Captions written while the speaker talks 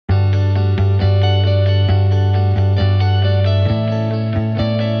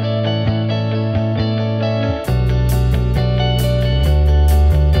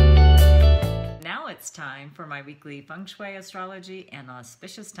bi-weekly feng shui, astrology, and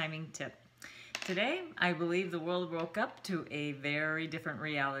auspicious timing tip. Today, I believe the world woke up to a very different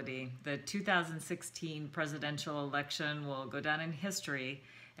reality. The 2016 presidential election will go down in history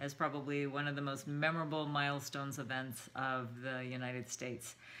as probably one of the most memorable milestones events of the United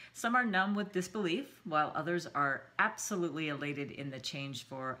States. Some are numb with disbelief, while others are absolutely elated in the change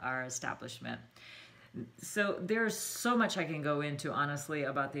for our establishment. So there's so much I can go into, honestly,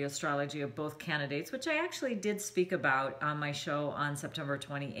 about the astrology of both candidates, which I actually did speak about on my show on September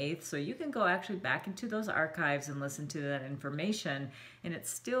 28th. So you can go actually back into those archives and listen to that information, and it's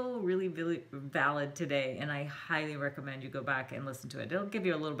still really, really valid today. And I highly recommend you go back and listen to it. It'll give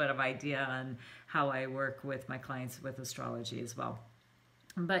you a little bit of idea on how I work with my clients with astrology as well.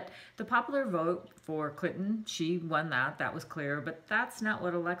 But the popular vote for Clinton, she won that. That was clear. But that's not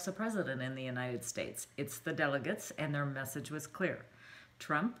what elects a president in the United States. It's the delegates, and their message was clear.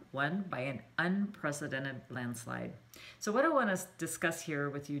 Trump won by an unprecedented landslide. So what I want to discuss here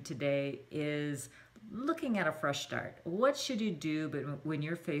with you today is looking at a fresh start. What should you do when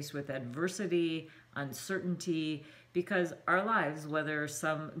you're faced with adversity, uncertainty? Because our lives, whether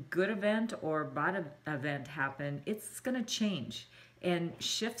some good event or bad event happen, it's going to change. And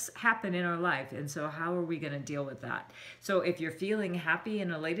shifts happen in our life, and so how are we going to deal with that? So if you're feeling happy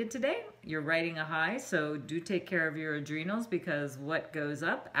and elated today, you're riding a high, so do take care of your adrenals, because what goes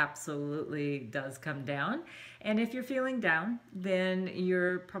up absolutely does come down. And if you're feeling down, then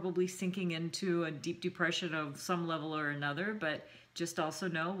you're probably sinking into a deep depression of some level or another, but just also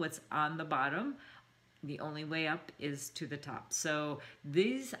know what's on the bottom. The only way up is to the top. So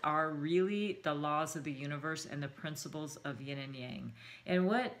these are really the laws of the universe and the principles of yin and yang. And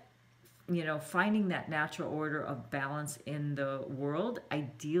what, finding that natural order of balance in the world,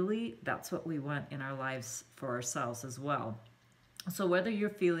 ideally, that's what we want in our lives for ourselves as well. So whether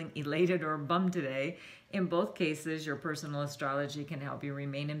you're feeling elated or bummed today, in both cases, your personal astrology can help you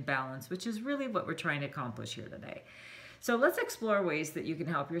remain in balance, which is really what we're trying to accomplish here today. So let's explore ways that you can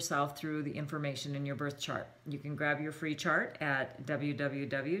help yourself through the information in your birth chart. You can grab your free chart at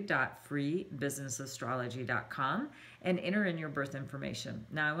www.freebusinessastrology.com and enter in your birth information.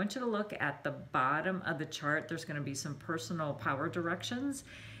 Now I want you to look at the bottom of the chart. There's going to be some personal power directions,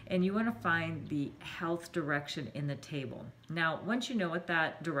 and you want to find the health direction in the table. Now once you know what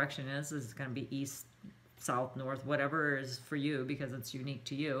that direction is going to be east, south, north, whatever is for you, because it's unique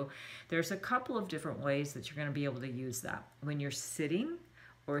to you. There's a couple of different ways that you're going to be able to use that. When you're sitting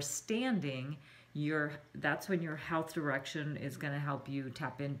or standing, that's when your health direction is going to help you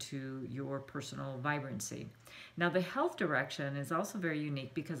tap into your personal vibrancy. Now the health direction is also very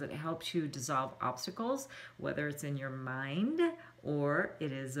unique because it helps you dissolve obstacles, whether it's in your mind or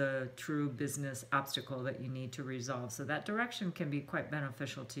it is a true business obstacle that you need to resolve. So that direction can be quite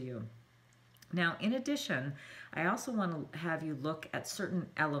beneficial to you. Now, in addition, I also want to have you look at certain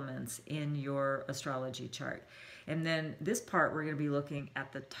elements in your astrology chart. And then this part, we're going to be looking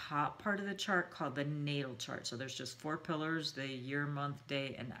at the top part of the chart called the natal chart. So there's just 4 pillars: the year, month,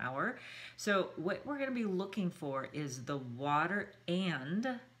 day, and hour. So what we're going to be looking for is the water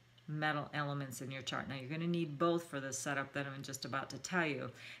and metal elements in your chart. Now you're going to need both for the setup that I'm just about to tell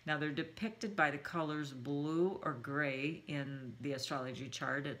you. Now they're depicted by the colors blue or gray in the astrology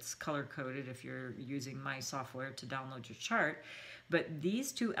chart. It's color coded if you're using my software to download your chart. But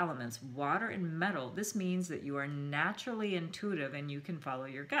these two elements, water and metal, this means that you are naturally intuitive and you can follow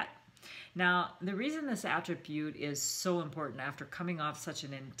your gut. Now, the reason this attribute is so important after coming off such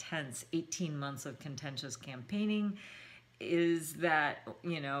an intense 18 months of contentious campaigning is that,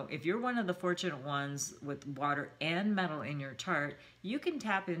 if you're one of the fortunate ones with water and metal in your chart, you can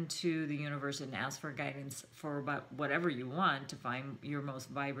tap into the universe and ask for guidance for about whatever you want to find your most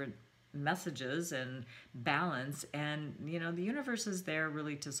vibrant messages and balance. And, the universe is there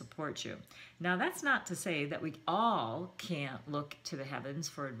really to support you. Now, that's not to say that we all can't look to the heavens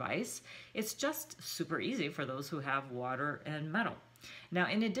for advice. It's just super easy for those who have water and metal. Now,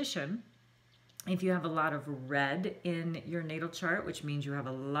 in addition, if you have a lot of red in your natal chart, which means you have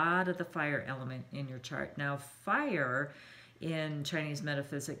a lot of the fire element in your chart. Now, fire in Chinese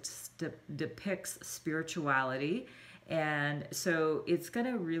metaphysics depicts spirituality, and so it's going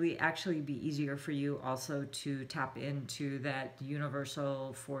to really actually be easier for you also to tap into that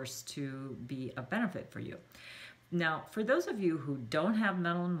universal force to be a benefit for you. Now, for those of you who don't have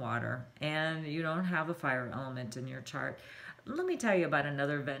metal and water, and you don't have a fire element in your chart, let me tell you about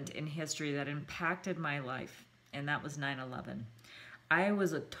another event in history that impacted my life, and that was 9/11. I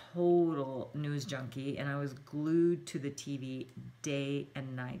was a total news junkie, and I was glued to the TV day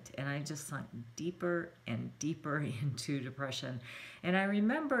and night. And I just sunk deeper and deeper into depression. And I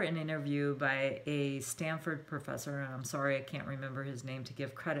remember an interview by a Stanford professor, and I'm sorry I can't remember his name to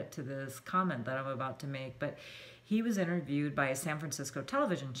give credit to this comment that I'm about to make, but he was interviewed by a San Francisco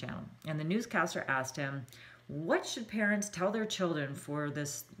television channel. And the newscaster asked him, what should parents tell their children for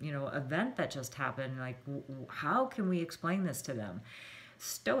this, event that just happened? Like, how can we explain this to them?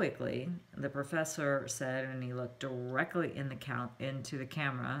 Stoically, the professor said, and he looked directly into the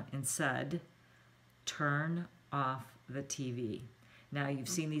camera and said, turn off the TV. Now, you've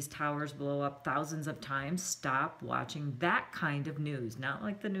seen these towers blow up thousands of times. Stop watching that kind of news. Not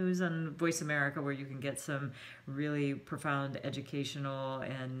like the news on Voice America, where you can get some really profound educational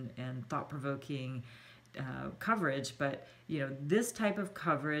and thought-provoking coverage, but this type of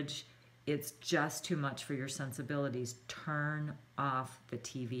coverage, it's just too much for your sensibilities. Turn off the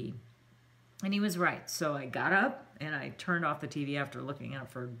TV. And he was right. So I got up and I turned off the TV after looking at it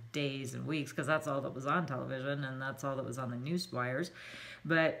for days and weeks, because that's all that was on television and that's all that was on the news wires.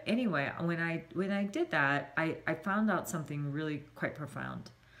 But anyway, when I did that, I found out something really quite profound.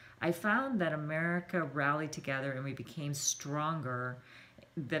 I found that America rallied together and we became stronger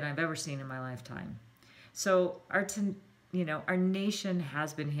than I've ever seen in my lifetime. So our nation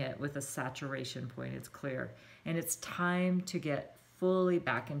has been hit with a saturation point, it's clear. And it's time to get fully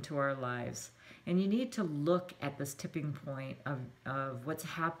back into our lives. And you need to look at this tipping point of what's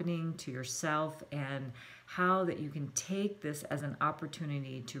happening to yourself, and how that you can take this as an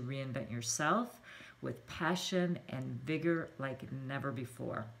opportunity to reinvent yourself with passion and vigor like never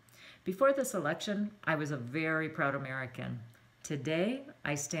before. Before this election, I was a very proud American. Today,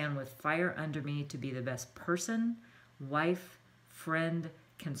 I stand with fire under me to be the best person, wife, friend,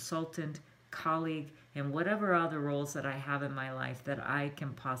 consultant, colleague, and whatever other roles that I have in my life that I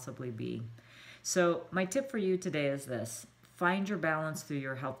can possibly be. So my tip for you today is this: find your balance through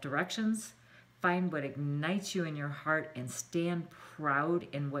your health directions, find what ignites you in your heart, and stand proud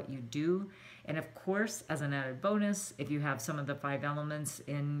in what you do. And of course, as an added bonus, if you have some of the 5 elements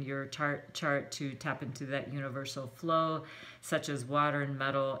in your chart to tap into that universal flow, such as water and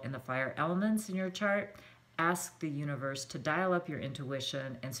metal and the fire elements in your chart, ask the universe to dial up your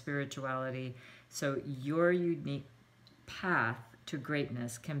intuition and spirituality so your unique path to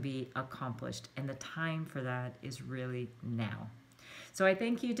greatness can be accomplished. And the time for that is really now. So I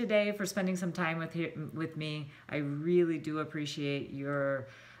thank you today for spending some time with me. I really do appreciate your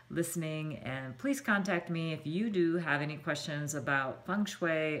listening, and please contact me if you do have any questions about feng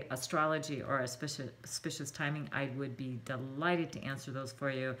shui, astrology, or auspicious timing. I would be delighted to answer those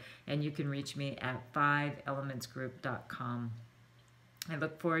for you, and you can reach me at 5elementsgroup.com. I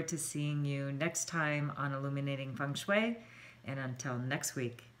look forward to seeing you next time on Illuminating Feng Shui, and until next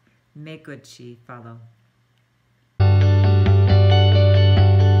week, may good chi follow.